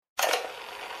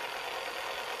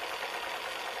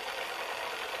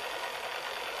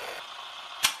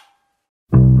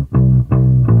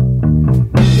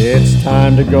It's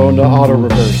time to go into Auto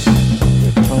Reverse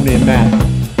with Tony and Matt,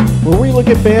 where we look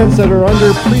at bands that are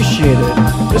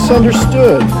underappreciated,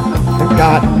 misunderstood,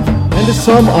 forgotten, and to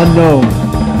some unknown.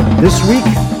 This week,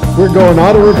 we're going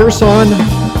Auto Reverse on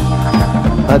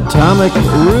Atomic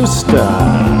Rooster.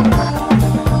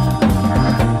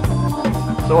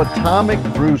 So Atomic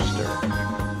Rooster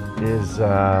is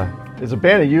a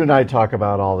band that you and I talk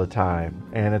about all the time,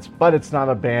 and it's not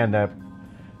a band that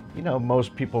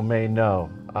most people may know.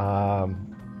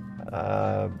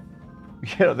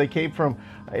 They came from,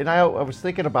 and I was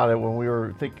thinking about it when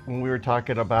we were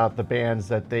talking about the bands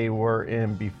that they were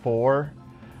in before,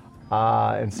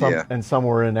 and some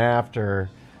were in after.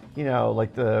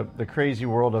 Like the Crazy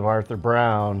World of Arthur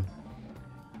Brown,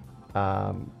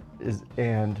 ELP,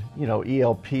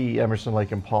 Emerson,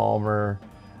 Lake and Palmer.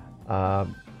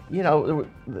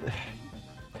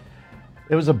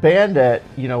 It was a band that,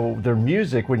 their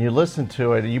music, when you listen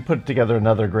to it and you put together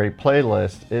another great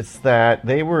playlist, it's that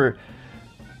they were,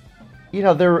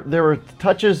 there were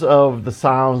touches of the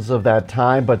sounds of that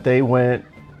time, but they went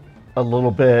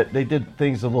they did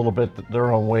things a little bit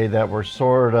their own way that were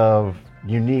sort of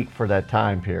unique for that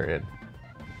time period.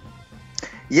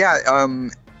 Yeah,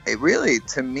 it really,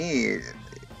 to me,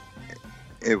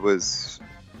 it was,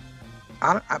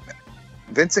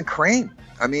 Vincent Crane.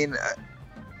 I mean,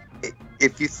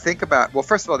 if you think about, well,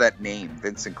 first of all, that name,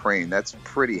 Vincent Crane, that's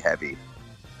pretty heavy.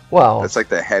 Well, that's like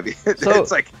the heavy.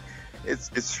 It's like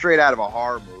it's straight out of a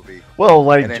horror movie. Well,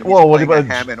 what about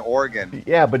Hammond organ?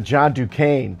 Yeah, but John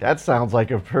Duquesne, that sounds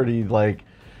like a pretty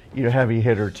heavy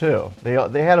hitter too.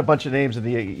 They had a bunch of names in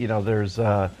the there's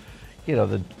the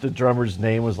drummer's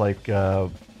name was what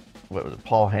was it,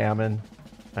 Paul Hammond.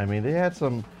 I mean, they had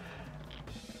some,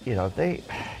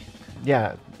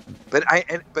 But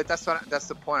that's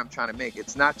the point I'm trying to make.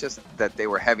 It's not just that they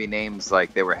were heavy names,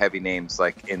 like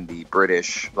in the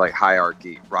British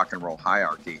hierarchy, rock and roll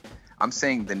hierarchy. I'm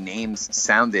saying the names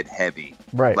sounded heavy,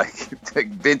 right? Like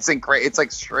Vincent Crane. It's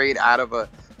like straight out of a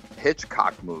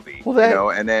Hitchcock movie,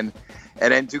 And then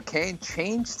Duquesne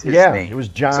changed his name. It was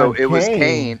John. So Kane. It was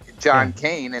John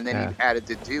Kane, and then he added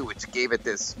the do, which gave it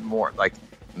this more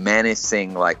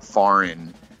menacing,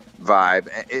 foreign vibe,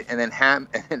 and then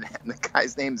and the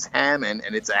guy's name's Hammond,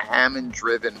 and it's a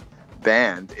Hammond-driven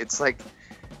band. It's I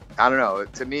don't know.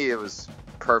 To me, it was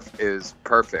perfect. It was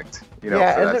perfect, for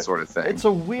that sort of thing. It's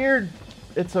a weird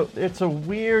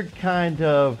kind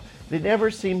of. They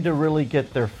never seemed to really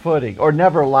get their footing, or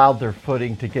never allowed their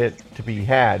footing to be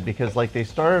had, because they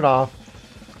started off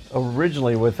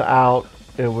originally without.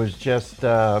 It was just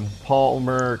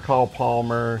Carl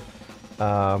Palmer.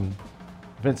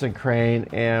 Vincent Crane,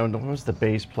 and what was the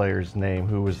bass player's name,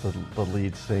 who was the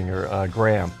lead singer,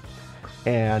 Graham,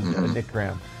 and Nick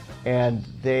Graham. And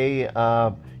they,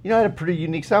 had a pretty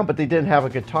unique sound, but they didn't have a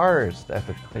guitarist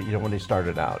when they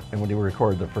started out and when they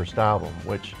recorded the first album,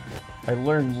 which I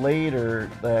learned later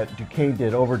that Duquesne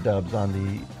did overdubs on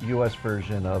the U.S.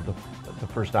 version of the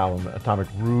first album, Atomic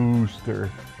Rooster,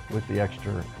 with the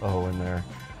extra O in there.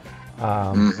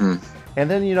 And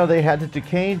then, they had the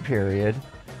Duquesne period,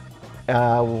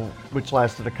 which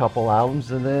lasted a couple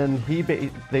albums, and then the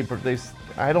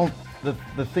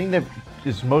thing that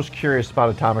is most curious about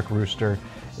Atomic Rooster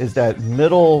is that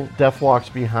middle Death Walks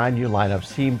Behind You lineup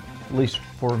seemed, at least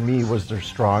for me, was their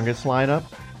strongest lineup.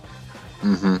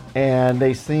 And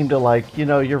they seemed to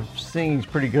your singing's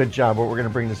pretty good job, but we're going to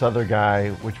bring this other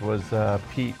guy, which was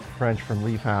Pete French from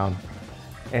Leafhound,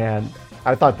 and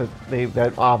I thought that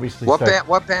obviously what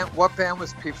band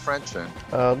was Pete French in?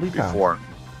 Leafhound. Before.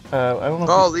 I don't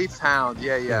know. Leafhound.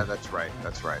 Yeah, that's right.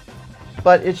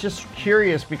 But it's just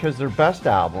curious because their best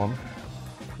album,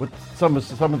 with some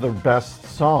of their best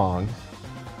songs,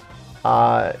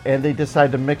 and they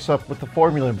decide to mix up with the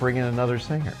formula and bring in another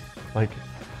singer. I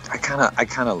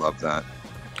kind of love that.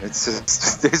 It's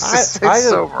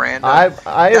so random.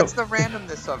 That's the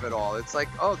randomness of it all. It's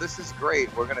this is great.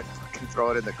 We're gonna fucking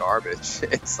throw it in the garbage.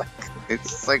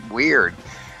 It's weird.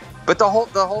 But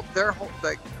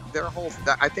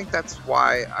I think that's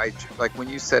why when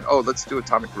you said, let's do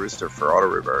Atomic Rooster for Auto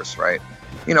Reverse, right?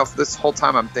 This whole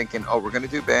time I'm thinking, we're going to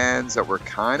do bands that were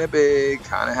kind of big,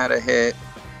 kind of had a hit,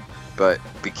 but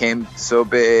became so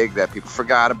big that people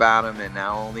forgot about them, and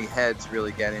now only heads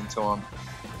really get into them.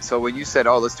 So when you said,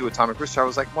 let's do Atomic Rooster, I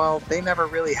was like, well, they never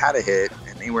really had a hit,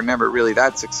 and they were never really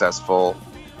that successful,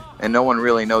 and no one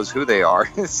really knows who they are.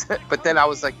 But then I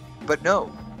was like, but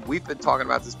no. We've been talking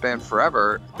about this band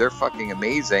forever. They're fucking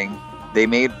amazing. They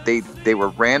were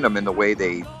random in the way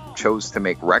they chose to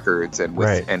make records and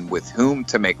with whom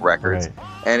to make records. Right.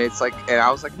 And it's and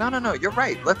I was like, no, you're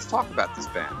right. Let's talk about this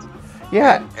band.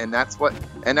 Yeah. And that's what,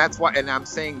 and that's why, and I'm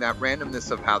saying that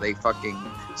randomness of how they fucking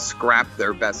scrapped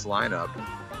their best lineup,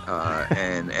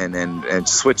 and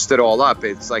switched it all up.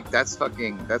 It's like, that's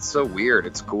so weird.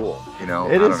 It's cool, you know.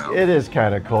 It I is. don't know. It is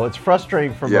kind of cool. It's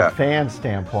frustrating from Yeah. a fan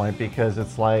standpoint because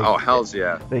it's like, Oh, hells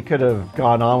yeah. they could have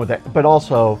gone on with that, but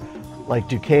also, like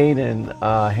Duquesne and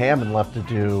Hammond left to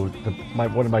do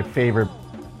one of my favorite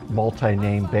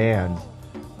multi-name bands.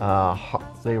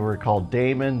 They were called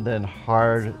Damon, then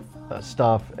Hard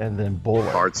Stuff, and then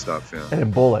Bullet. Hard Stuff, yeah.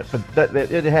 And Bullet, but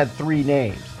it had 3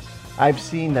 names. I've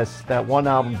seen that one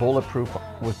album, Bulletproof,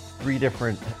 with 3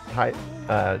 different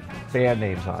band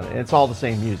names on it, and it's all the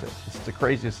same music. It's the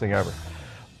craziest thing ever.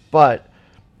 But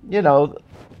you know,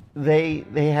 they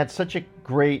had such a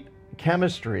great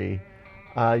chemistry.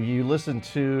 You listen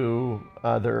to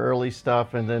their early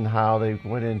stuff, and then how they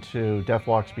went into Death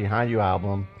Walks Behind You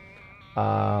album,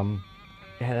 and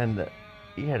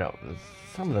you know,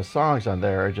 some of the songs on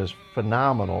there are just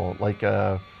phenomenal. Like,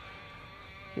 well,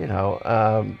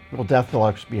 Death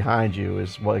Walks Behind You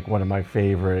is like one of my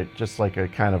favorite. Just like a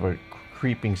kind of a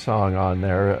creeping song on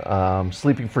there.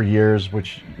 Sleeping for Years,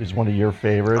 which is one of your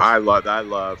favorites. I love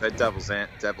that Devil's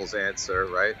Answer,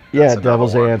 right? Yeah, That's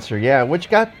Devil's another one. Answer. Yeah, which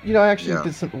got, actually Yeah.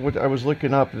 did some, what I was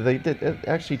looking up. It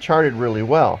actually charted really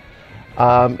well.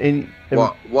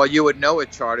 Well, you would know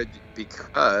it charted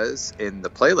because in the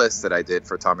playlist that I did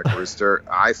for Atomic Rooster,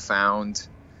 I found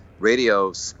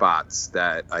radio spots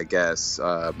that I guess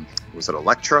was it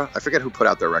Elektra? I forget who put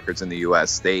out their records in the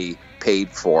U.S. They paid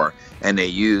for, and they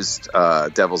used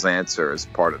Devil's Answer as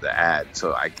part of the ad.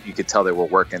 So you could tell they were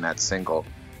working that single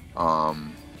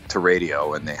to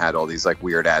radio, and they had all these like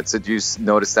weird ads. Did you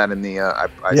notice that in the?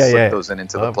 I slipped those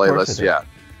into the playlist. Yeah.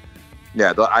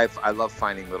 I love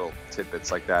finding little tidbits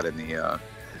like that in the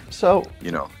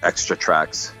extra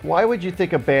tracks. Why would you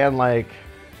think a band like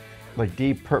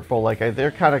Deep Purple,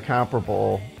 they're kind of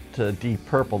comparable to Deep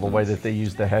Purple, the way that they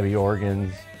use the heavy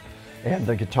organs and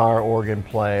the guitar organ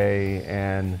play,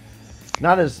 and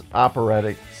not as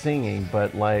operatic singing,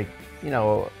 but like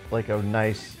a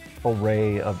nice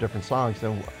array of different songs.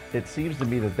 And it seems to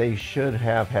me that they should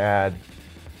have had,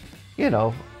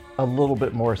 a little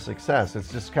bit more success.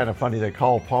 It's just kind of funny that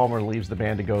Carl Palmer leaves the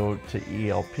band to go to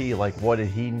ELP. Like, what did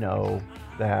he know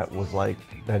that was like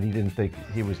that he didn't think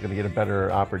he was going to get a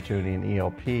better opportunity in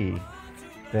ELP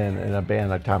than in a band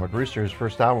like Atomic Rooster? His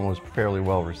first album was fairly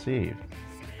well received.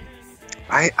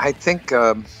 I think,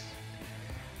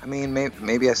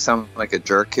 maybe I sound like a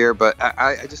jerk here, but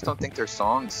I just don't think their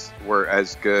songs were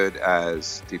as good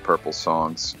as Deep Purple's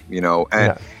songs,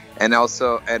 and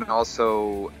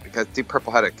also because Deep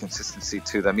Purple had a consistency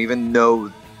to them, even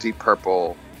though Deep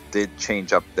Purple did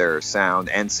change up their sound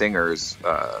and singers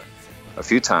a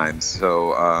few times.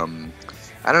 So I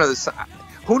don't know.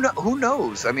 Who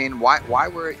knows? I mean, why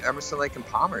were Emerson, Lake and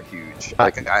Palmer huge?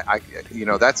 Like,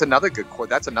 that's another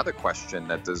question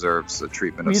that deserves a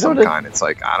treatment of some kind. It's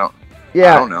like, I don't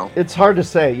know. It's hard to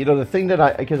say. The thing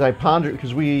that because I pondered,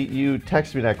 because you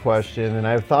texted me that question, and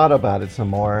I've thought about it some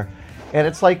more, and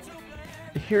it's like,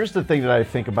 here's the thing that I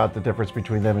think about the difference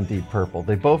between them and Deep Purple.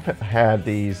 They both had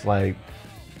these like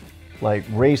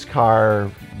race car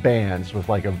bands with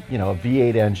like a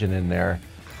V8 engine in there,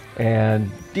 and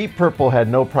Deep Purple had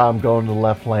no problem going to the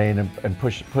left lane and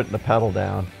putting the pedal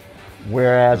down,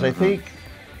 whereas I think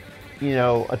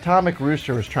Atomic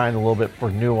Rooster was trying a little bit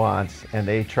for nuance, and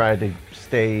they tried to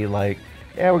stay like,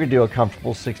 we're gonna do a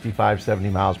comfortable 65-70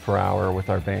 miles per hour with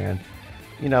our band.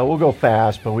 We'll go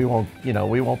fast, but we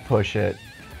won't push it.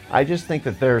 I just think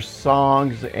that their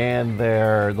songs and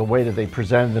the way that they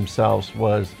presented themselves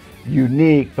was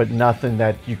unique, but nothing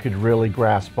that you could really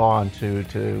grasp on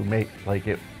to make like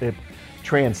it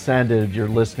transcended your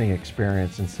listening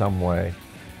experience in some way.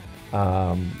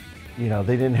 They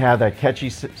didn't have that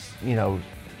catchy,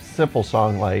 simple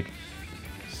song like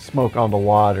Smoke on the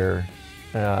Water,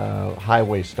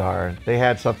 Highway Star. They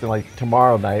had something like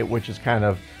Tomorrow Night, which is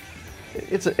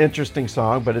it's an interesting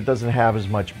song, but it doesn't have as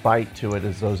much bite to it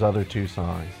as those other 2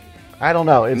 songs. I don't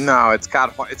know. It's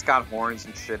got horns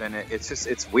and shit in it.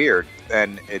 It's weird,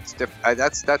 and it's different.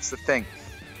 That's the thing.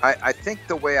 I think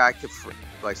the way I could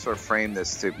sort of frame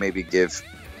this to maybe give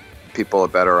people a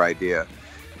better idea.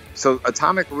 So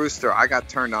Atomic Rooster, I got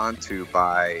turned on to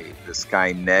by this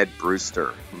guy Ned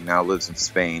Brewster, who now lives in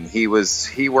Spain. He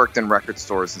worked in record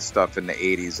stores and stuff in the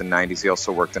 80s and 90s. He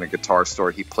also worked in a guitar store.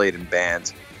 He played in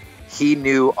bands. He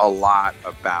knew a lot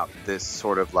about this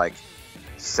sort of like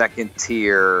second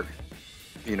tier,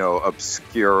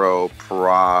 obscuro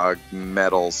prog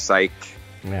metal psych.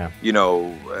 Yeah.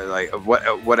 Like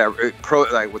whatever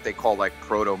like what they call like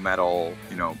proto metal,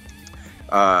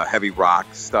 heavy rock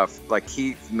stuff. Like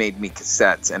he made me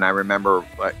cassettes, and I remember,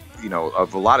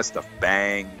 of a lot of stuff,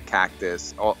 Bang,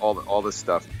 Cactus, all this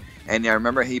stuff. And I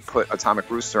remember he put Atomic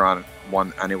Rooster on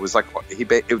one, and it was like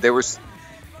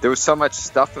there was so much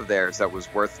stuff of theirs that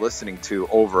was worth listening to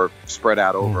spread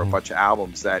out over a bunch of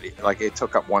albums that it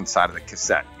took up one side of the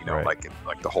cassette. Right.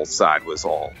 Like the whole side was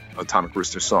all Atomic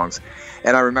Rooster songs.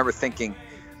 And I remember thinking,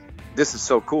 this is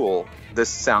so cool. This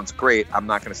sounds great. I'm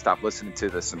not going to stop listening to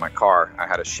this in my car. I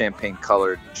had a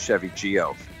champagne-colored Chevy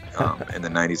Geo in the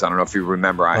 90s. I don't know if you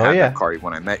remember. I had that car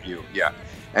when I met you. Yeah.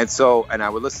 And I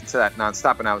would listen to that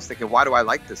nonstop, and I was thinking, why do I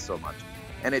like this so much?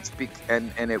 And it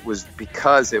was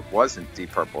because it wasn't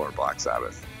Deep Purple or Black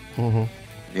Sabbath. Mm-hmm.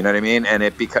 You know what I mean? And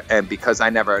because I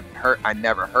never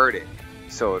heard it,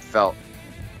 so it felt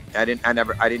I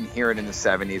didn't hear it in the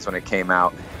 70s when it came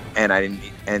out,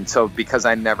 and so because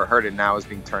I never heard it, and I was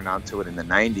being turned on to it in the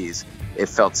 90s, it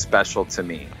felt special to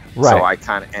me. Right. So I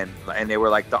kind of and they were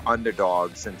like the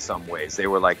underdogs in some ways. They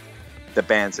were like the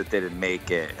bands that didn't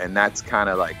make it, and that's kind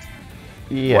of like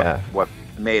what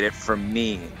made it for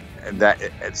me.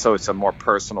 And so it's a more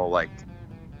personal, like,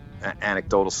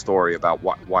 anecdotal story about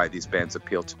why these bands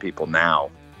appeal to people now,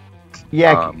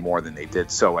 more than they did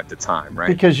so at the time, right?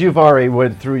 Because you've already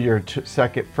went through your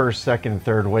first, second, and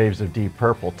third waves of Deep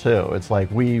Purple too. It's like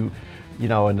we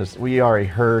already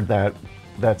heard that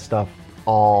stuff.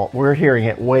 We're hearing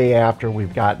it way after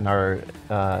we've gotten our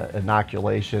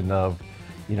inoculation of,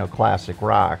 classic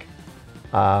rock,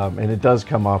 and it does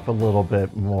come off a little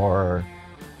bit more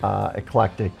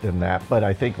eclectic than that. But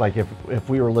I think like if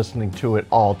we were listening to it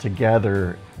all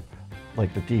together,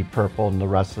 like the Deep Purple and the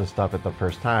rest of the stuff at the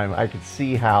first time, I could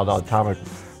see how the Atomic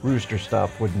Rooster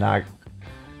stuff would not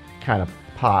kind of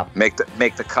pop. Make the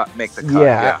cut.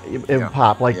 Yeah, it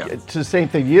pop. Like it's the same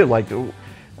thing you like.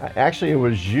 Actually, it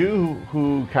was you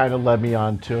who kind of led me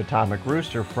on to Atomic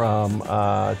Rooster from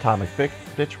Atomic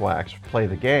Bitchwax, Play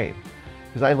the Game.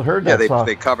 Because I heard that song.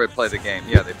 They covered Play the Game.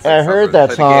 Yeah, I heard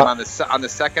that song. The game on the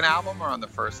second album or on the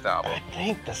first album? I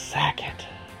think the second.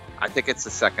 I think it's the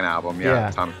second album. Yeah.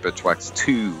 Atomic Bitchwax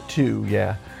 2. 2,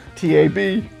 yeah.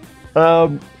 TAB.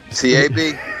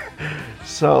 TAB.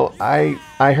 So I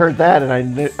heard that,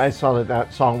 and I saw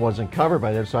that song wasn't covered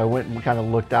by them. So I went and kind of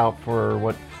looked out for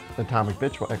what Atomic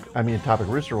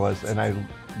Rooster was, and I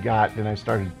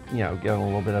started getting a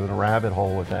little bit of a rabbit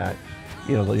hole with that,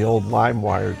 the old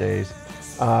LimeWire days.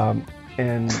 And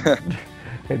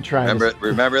trying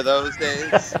remember those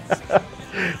days?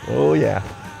 Oh yeah.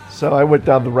 So I went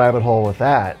down the rabbit hole with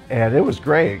that, and it was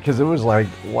great because it was like,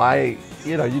 why,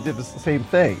 you did the same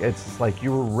thing. It's like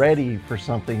you were ready for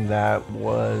something that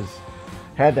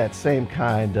had that same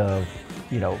kind of,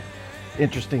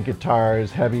 interesting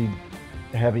guitars, heavy,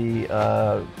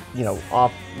 not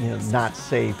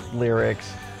safe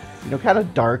lyrics, kind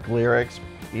of dark lyrics,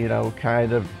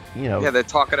 kind of. Yeah, they're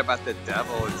talking about the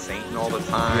devil and Satan all the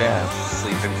time. Yeah.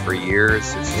 Sleeping for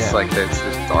years. It's just like that's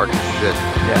just dark as shit.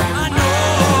 Yeah. I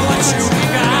know what you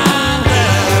got there.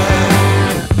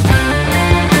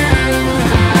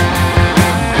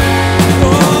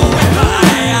 Oh, with my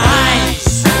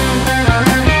eyes.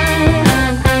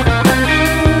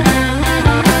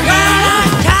 Well, I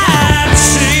can't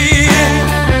see.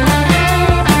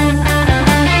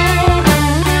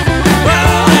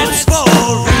 Well, it's for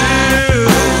real.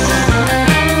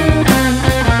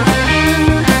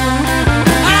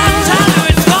 I'll tell you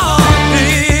it's for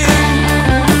me.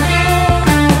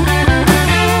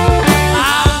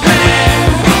 I'm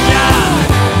ready for ya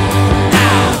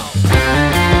now.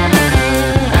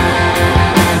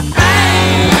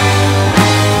 Hey,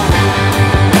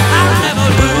 I'll never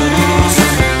lose.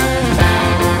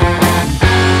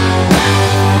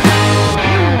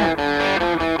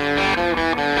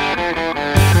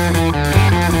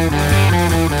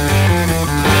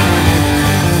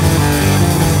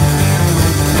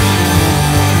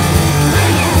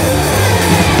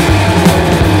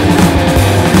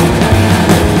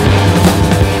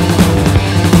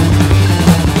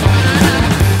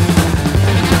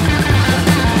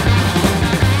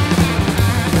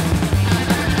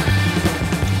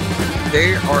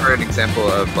 They are an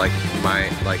example of what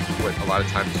a lot of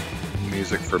times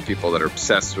music for people that are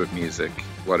obsessed with music,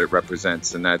 what it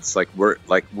represents, and that's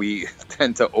we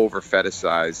tend to over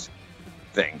fetishize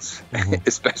things,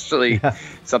 especially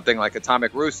something like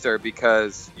Atomic Rooster,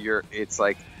 because it's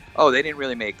like, oh, they didn't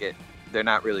really make it. They're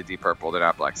not really Deep Purple. They're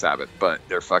not Black Sabbath, but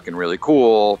they're fucking really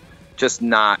cool.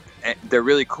 They're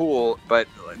really cool, but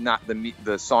not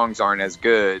the songs aren't as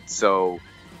good. So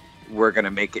we're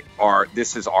gonna make it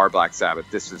this is our Black Sabbath,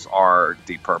 this is our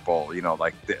Deep Purple, you know,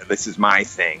 like this is my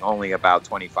thing. Only about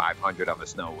 2,500 of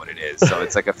us know what it is. So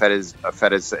it's like a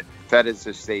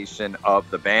fetishization of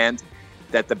the band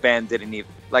that the band didn't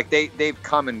even like. They've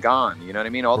come and gone. You know what I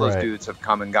mean? All those dudes have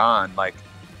come and gone. Like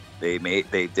they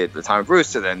did the Atomic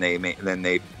Rooster, then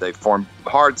they formed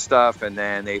Hard Stuff, and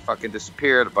then they fucking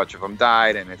disappeared. A bunch of them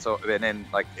died, and then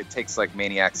like it takes like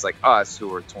maniacs like us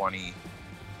who are 20,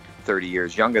 30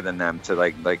 years younger than them to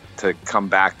like to come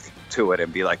back to it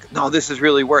and be like, no, this is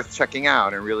really worth checking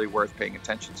out and really worth paying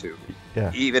attention to.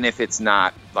 Yeah. Even if it's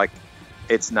not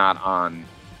on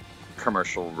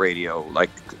commercial radio, like,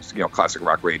 you know, classic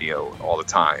rock radio all the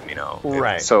time, you know.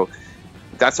 Right. So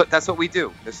that's what we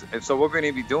do. So we're going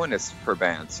to be doing this for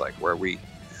bands, like where we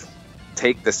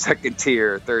take the second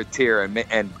tier, third tier,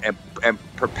 and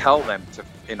propel them to,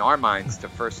 in our minds, to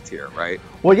first tier, right?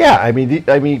 Well, yeah. I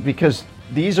mean, because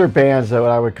these are bands that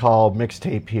I would call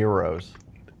mixtape heroes.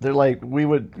 They're like, we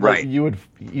would, right. Like, you would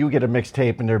get a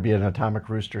mixtape and there'd be an Atomic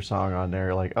Rooster song on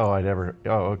there. Like,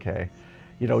 okay.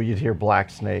 You know, you'd hear Black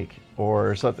Snake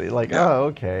or something like, yeah. Oh,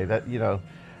 okay. That, you know,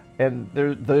 and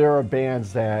there are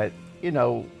bands that, you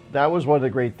know, that was one of the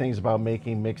great things about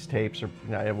making mixtapes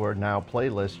or now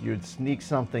playlists. You'd sneak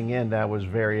something in that was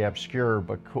very obscure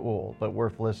but cool, but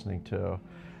worth listening to.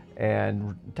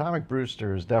 And Atomic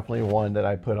Rooster is definitely one that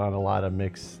I put on a lot of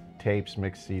mix tapes,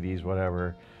 mix CDs,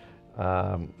 whatever,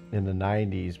 in the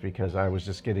 90s, because I was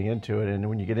just getting into it. And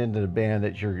when you get into the band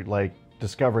that you're like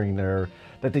discovering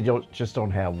that they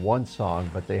don't have one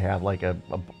song, but they have like a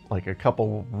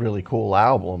couple really cool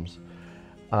albums.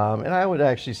 And I would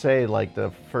actually say like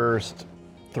the first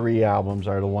 3 albums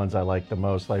are the ones I like the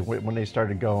most. Like when they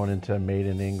started going into Made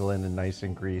in England and Nice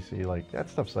and Greasy, like that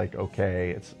stuff's like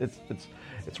okay,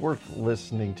 it's worth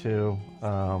listening to,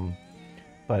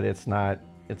 but it's not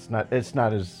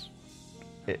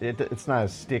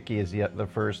as sticky as the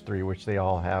first 3, which they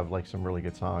all have like some really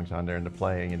good songs on there, and the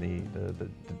playing and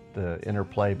the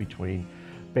interplay between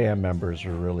band members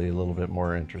are really a little bit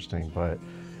more interesting. But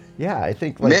yeah, I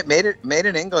think like Made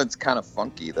in England's kind of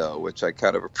funky though, which I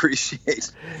kind of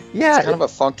appreciate. Yeah, it's kind of a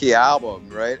funky album,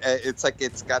 right? It's like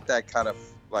it's got that kind of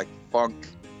like funk,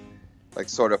 like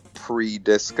sort of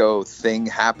pre-disco thing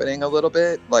happening a little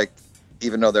bit. Like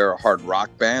even though they're a hard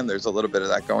rock band, there's a little bit of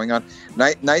that going on.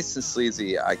 Nice and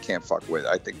Sleazy, I can't fuck with.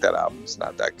 I think that album's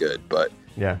not that good, but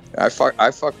yeah, I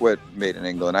fuck with Made in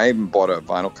England. I even bought a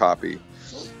vinyl copy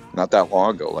not that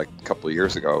long ago, like a couple of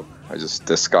years ago. I just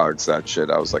discards that shit.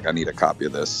 I was like, I need a copy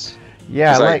of this.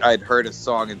 Yeah, I'd heard a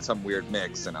song in some weird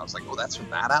mix, and I was like, oh, that's from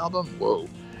that album? Whoa.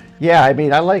 Yeah, I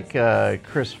mean, I like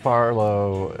Chris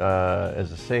Farlow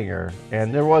as a singer,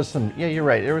 and there was some. Yeah, you're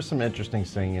right. There was some interesting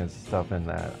singing and stuff in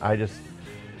that. I just,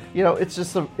 you know, it's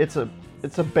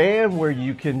a band where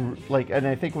you can like, and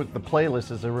I think with the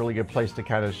playlist is a really good place to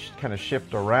kind of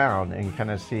shift around and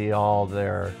kind of see all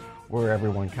where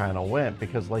everyone kind of went,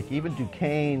 because like even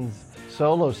Duquesne's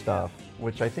solo stuff,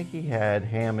 which I think he had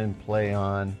Hammond play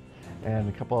on,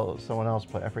 and someone else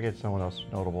play. I forget someone else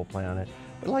notable play on it.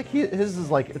 But like his is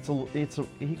like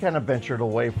he kind of ventured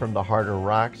away from the harder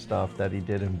rock stuff that he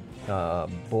did in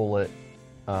Bullet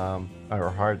or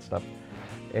Hard Stuff,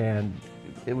 and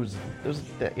it was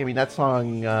I mean that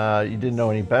song You Didn't Know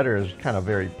Any Better is kind of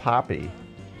very poppy.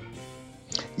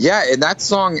 Yeah, and that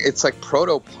song it's like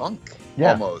proto-punk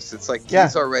almost. It's like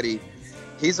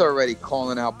he's already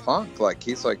calling out punk. Like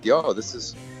he's like, yo, this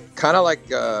is kind of like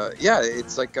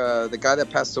it's like the guy that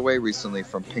passed away recently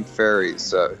from Pink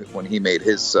Fairies when he made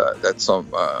his that song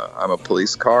I'm a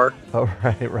Police Car. Oh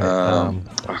right.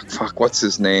 Fuck, what's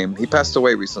his name? He passed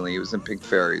away recently. He was in Pink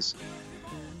Fairies,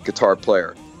 guitar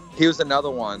player. He was another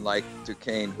one like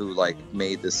Duquesne who like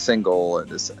made this single and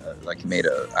this like he made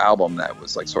an album that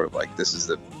was like sort of like this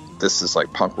is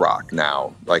like punk rock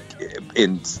now, like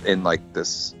in like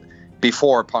this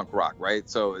before punk rock, right?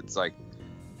 So it's like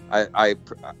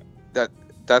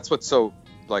that's what's so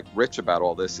like rich about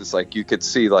all this is like you could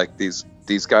see like these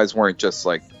guys weren't just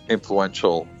like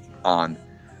influential on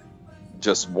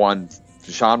just one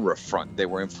genre front. They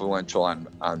were influential on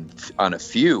a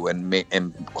few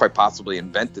and quite possibly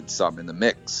invented some in the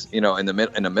mix, you know, in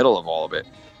the middle of all of it.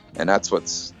 And that's what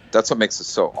makes it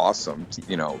so awesome,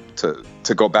 you know, to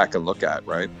go back and look at,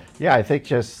 right? Yeah, I think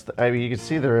you can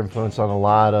see their influence on a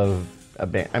lot of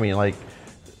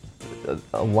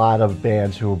a lot of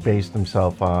bands who based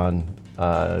themselves on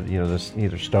this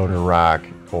either stoner rock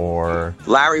or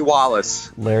Larry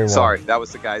Wallace. Sorry, that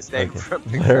was the guy's name.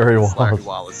 Okay. Larry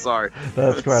Wallace. Sorry.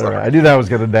 That's quite all right. I knew that was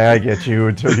going to nag at you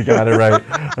until you got it right.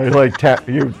 I like tap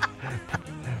it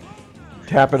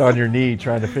on your knee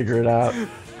trying to figure it out.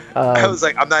 I was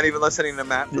like, I'm not even listening to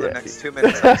Matt for the next 2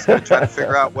 minutes. I'm just going to try to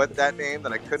figure out what that name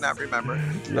that I could not remember.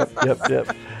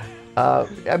 Yep.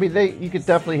 I mean, you could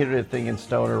definitely hear a thing in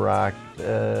stoner rock.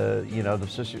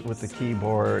 Especially with the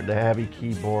keyboard, the heavy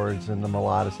keyboards, and the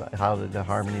how the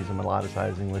harmonies and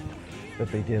melodicizing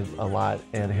that they did a lot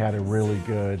and had a really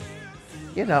good.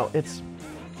 It's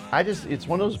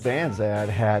one of those bands that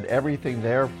had everything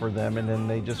there for them, and then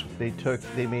they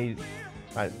made.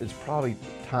 It's probably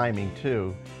timing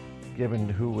too, given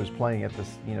who was playing at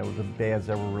this. The bands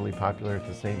that were really popular at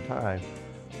the same time.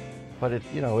 But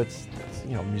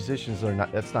musicians are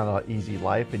not. That's not an easy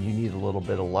life, and you need a little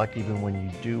bit of luck, even when you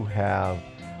do have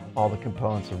all the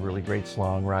components of really great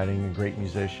songwriting and great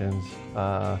musicians.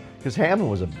 Because Hammond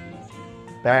was a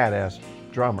badass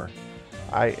drummer.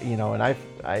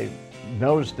 I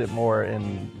noticed it more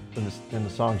in the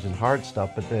songs and hard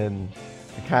stuff, but then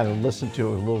I kind of listened to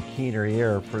it with a little keener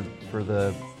ear for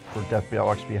Death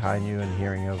Walks Behind You and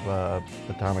hearing of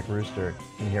Atomic Rooster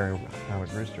and hearing of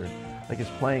Atomic Rooster. Like, his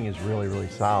playing is really, really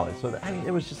solid. So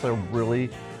it was just a really,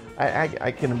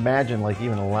 I can imagine, like,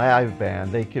 even a live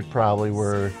band, they could probably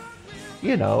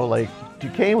like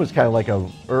Duquesne was kind of like a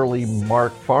early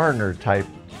Mark Farner type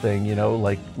thing,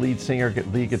 like lead singer,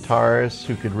 lead guitarist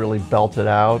who could really belt it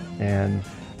out and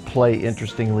play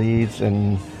interesting leads,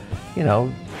 and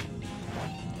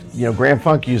Grand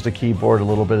Funk used a keyboard a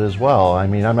little bit as well. I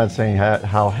mean, I'm not saying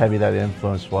how heavy that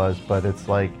influence was, but it's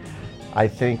like, I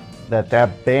think that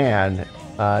band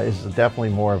is definitely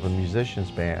more of a musician's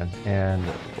band, and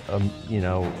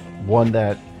one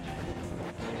that,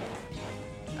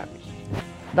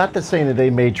 not to say that they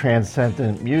made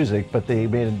transcendent music, but they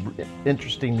made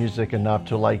interesting music enough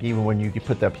to, like, even when you could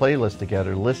put that playlist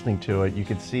together, listening to it, you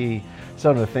could see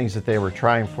some of the things that they were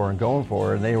trying for and going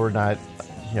for, and they were not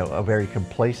a very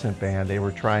complacent band. They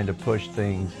were trying to push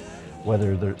things,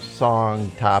 whether they're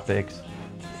song topics,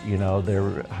 the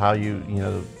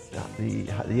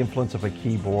influence of a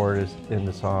keyboard is in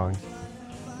the songs.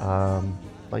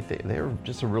 They were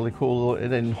just a really cool,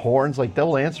 and then horns, like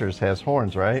Devil Answers has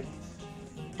horns, right?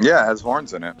 Yeah, it has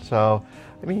horns in it. So,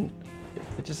 I mean,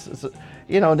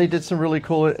 they did some really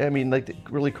cool,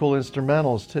 really cool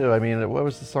instrumentals too. I mean, what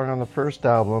was the song on the first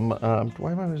album?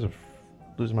 Why am I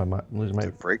losing my mind?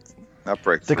 Breakthrough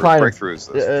is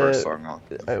the first song.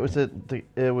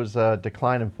 It was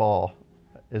Decline and Fall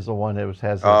is the one that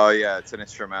has. Oh yeah, it's an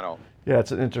instrumental. Yeah,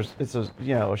 it's a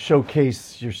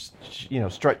showcase your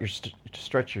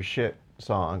stretch your shit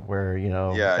song where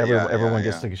everyone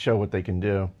gets to show what they can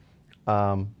do.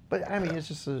 But I mean, it's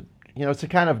just it's a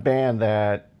kind of band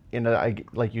that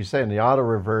like you said, in the auto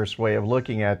reverse way of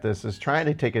looking at this is trying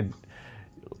to take a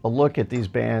look at these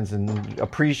bands and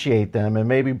appreciate them and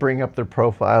maybe bring up their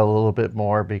profile a little bit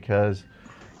more, because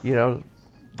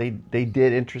they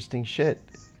did interesting shit.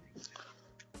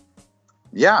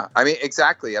 Yeah, I mean,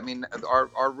 exactly. I mean,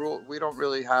 our rule, we don't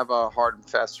really have a hard and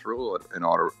fast rule at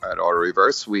auto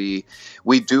reverse. We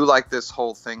do like this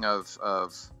whole thing of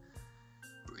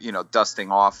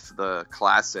dusting off the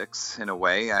classics in a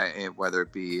way, whether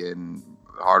it be in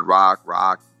hard rock,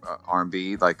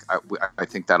 R&B. Like I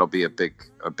think that'll be a big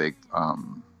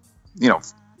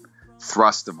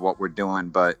thrust of what we're doing.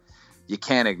 But you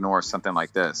can't ignore something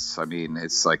like this. I mean,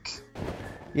 it's like.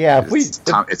 Yeah,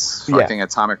 it's fucking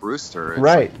Atomic Rooster. It's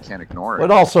right. Like, you can't ignore it.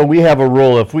 But also, we have a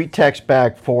rule: if we text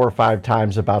back 4 or 5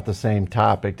 times about the same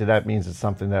topic, that means it's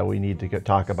something that we need to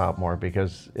talk about more,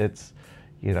 because it's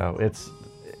a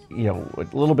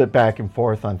little bit back and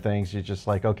forth on things. You're just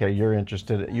like, okay, you're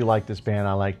interested, you like this band,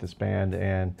 I like this band,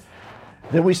 and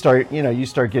then we start, you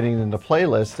start getting into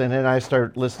playlists, and then I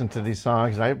start listening to these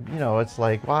songs, and it's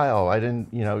like, wow, I didn't,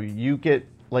 you get,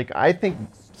 like, I think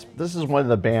this is one of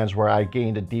the bands where I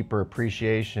gained a deeper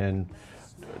appreciation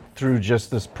through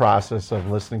just this process of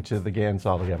listening to the Gans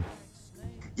all again.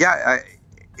 Yeah,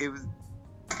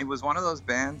 it was one of those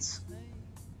bands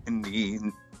in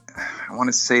the, I want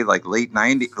to say like late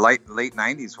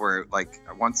 90s where, like,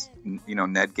 once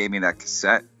Ned gave me that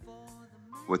cassette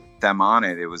with them on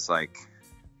it, it was like,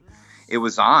 it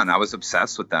was on. I was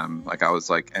obsessed with them. Like, I was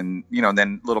like, and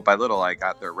then little by little I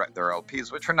got their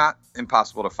LPs, which are not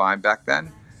impossible to find back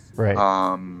then. Right.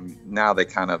 Now they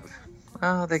kind of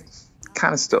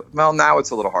still, well, now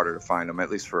it's a little harder to find them, at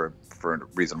least for a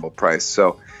reasonable price.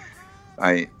 So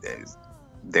they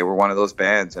were one of those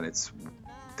bands, and it's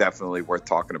definitely worth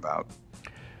talking about.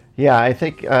 Yeah, I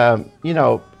think,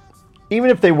 even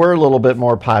if they were a little bit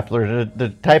more popular, the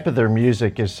type of their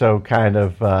music is so kind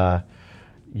of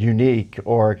unique,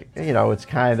 or, it's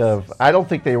kind of, I don't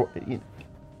think they were,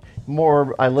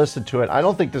 more I listened to it, I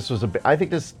don't think this was I think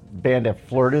this band had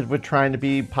flirted with trying to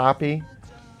be poppy,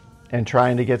 and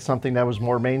trying to get something that was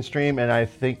more mainstream. And I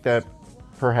think that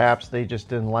perhaps they just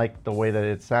didn't like the way that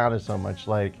it sounded so much.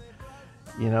 Like,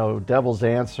 you know, Devil's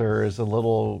Answer is a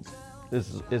little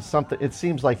is something. It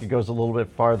seems like it goes a little bit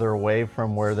farther away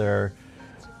from where their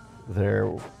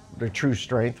true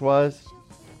strength was.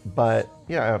 But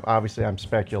yeah, obviously I'm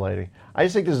speculating. I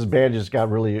just think this band just got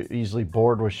really easily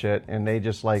bored with shit, and they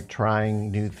just like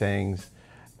trying new things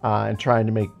and trying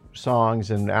to make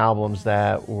songs and albums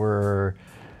that were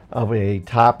of a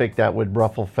topic that would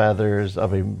ruffle feathers,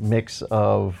 of a mix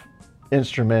of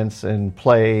instruments and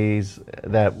plays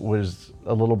that was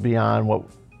a little beyond what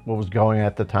was going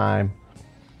at the time.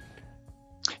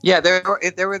 Yeah, they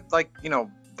were like, you know,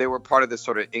 they were part of this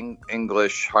sort of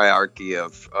English hierarchy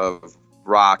of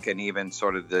rock, and even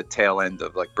sort of the tail end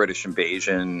of like British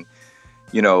Invasion,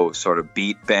 you know, sort of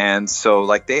beat bands. So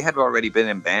like they had already been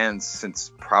in bands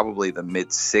since probably the mid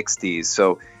 60s.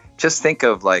 So just think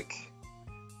of like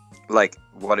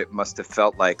what it must have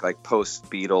felt like post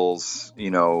Beatles, you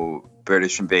know,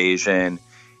 British Invasion,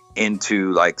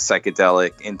 into like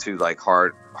psychedelic, into like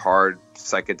hard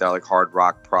psychedelic, hard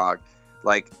rock prog.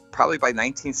 Like probably by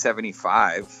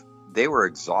 1975, they were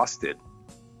exhausted.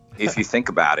 If you think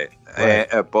about it,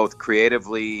 right. Both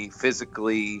creatively,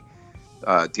 physically,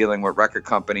 dealing with record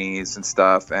companies and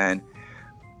stuff, and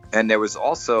there was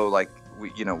also like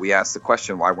we asked the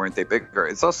question, why weren't they bigger?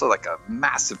 It's also like a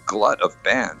massive glut of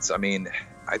bands. I mean,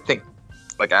 I think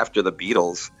like after the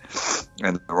Beatles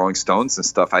and the Rolling Stones and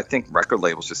stuff, I think record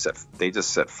labels just said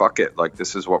fuck it, like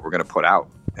this is what we're gonna put out,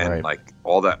 and right. Like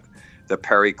all that, the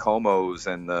Perry Comos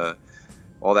and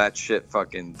all that shit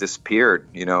fucking disappeared,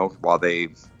 you know, while they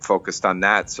focused on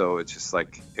that. So it's just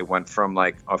like it went from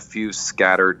like a few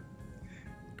scattered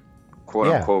quote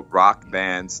unquote rock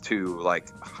bands to like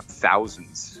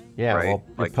thousands. Yeah, right? well,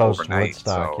 like post overnight.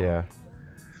 Woodstock, so,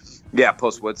 yeah,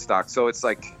 post Woodstock. So it's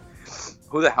like,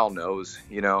 who the hell knows?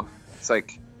 You know, it's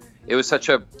like it was such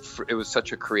a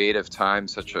creative time,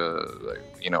 so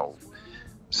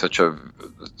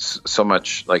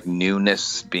much like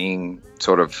newness being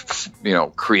sort of, you know,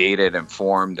 created and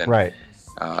formed, and right.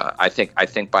 I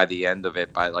think by the end of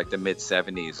it, by like the mid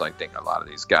 70s, I think a lot of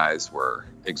these guys were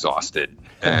exhausted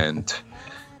and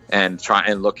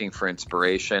looking for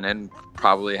inspiration, and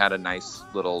probably had a nice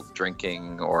little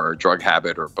drinking or drug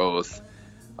habit or both,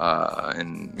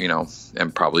 and you know,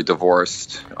 and probably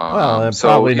divorced. Well, so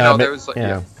probably you not. know, there was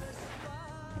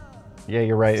Yeah,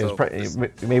 you're right. So it was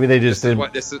probably, maybe they just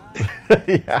didn't.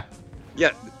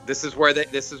 Yeah, this is where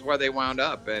they wound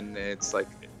up, and it's like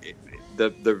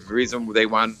the reason they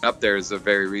wound up there is the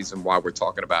very reason why we're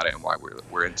talking about it and why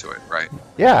we're into it, right?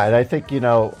 Yeah, and I think, you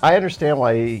know, I understand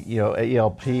why, you know,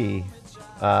 ELP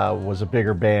was a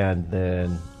bigger band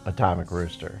than Atomic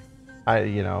Rooster.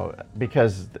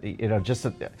 Because, you know, just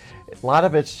a lot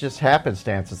of it's just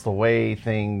happenstance. It's the way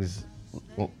things,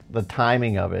 the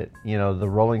timing of it. You know, the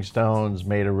Rolling Stones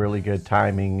made a really good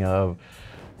timing of,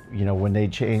 you know, when they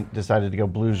decided to go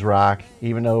blues rock,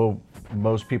 even though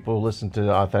most people who listen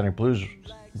to authentic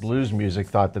blues music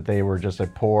thought that they were just a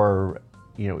poor,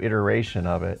 you know, iteration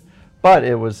of it. But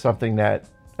it was something that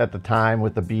at the time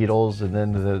with the Beatles and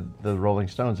then the Rolling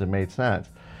Stones, it made sense.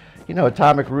 You know,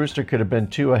 Atomic Rooster could have been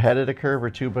too ahead of the curve or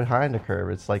too behind the curve.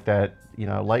 It's like that, you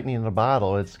know, lightning in a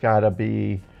bottle. It's got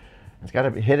to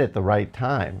hit at the right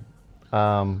time.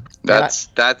 That's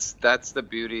the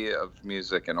beauty of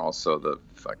music, and also the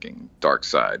fucking dark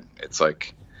side. It's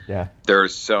like, yeah,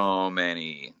 there's so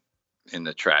many in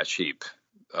the trash heap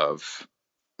of,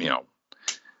 you know,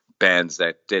 bands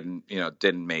that didn't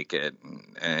make it,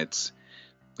 and it's,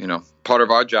 you know, part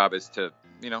of our job is to,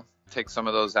 you know, take some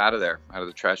of those out of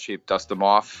the trash heap, dust them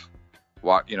off,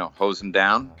 you know, hose them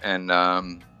down, and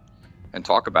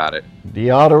talk about it.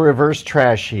 The Auto Reverse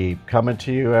Trash Heap coming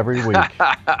to you every week.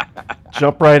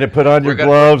 Jump right and put on your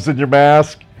gloves and your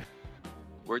mask.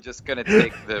 We're just gonna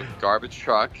take the garbage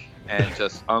truck and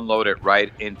just unload it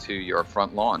right into your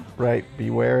front lawn. Right.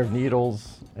 Beware of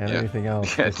needles and anything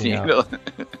else. Yeah,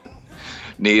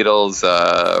 needles,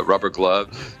 rubber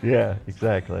gloves. Yeah,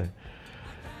 exactly.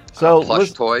 So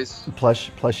toys.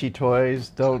 Plushy toys.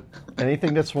 Don't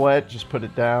anything that's wet, just put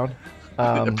it down.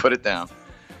 Put it down.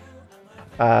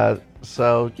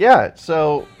 So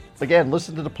again,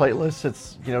 listen to the playlist.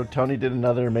 It's, you know, Tony did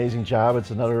another amazing job.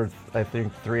 It's another, I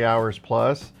think, 3 hours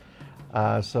plus.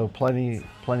 So plenty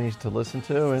to listen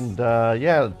to, and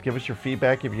give us your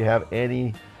feedback if you have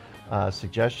any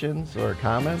suggestions or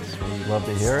comments. We'd love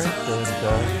to hear it.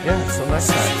 And until next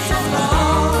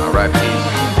time. All right,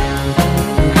 peace.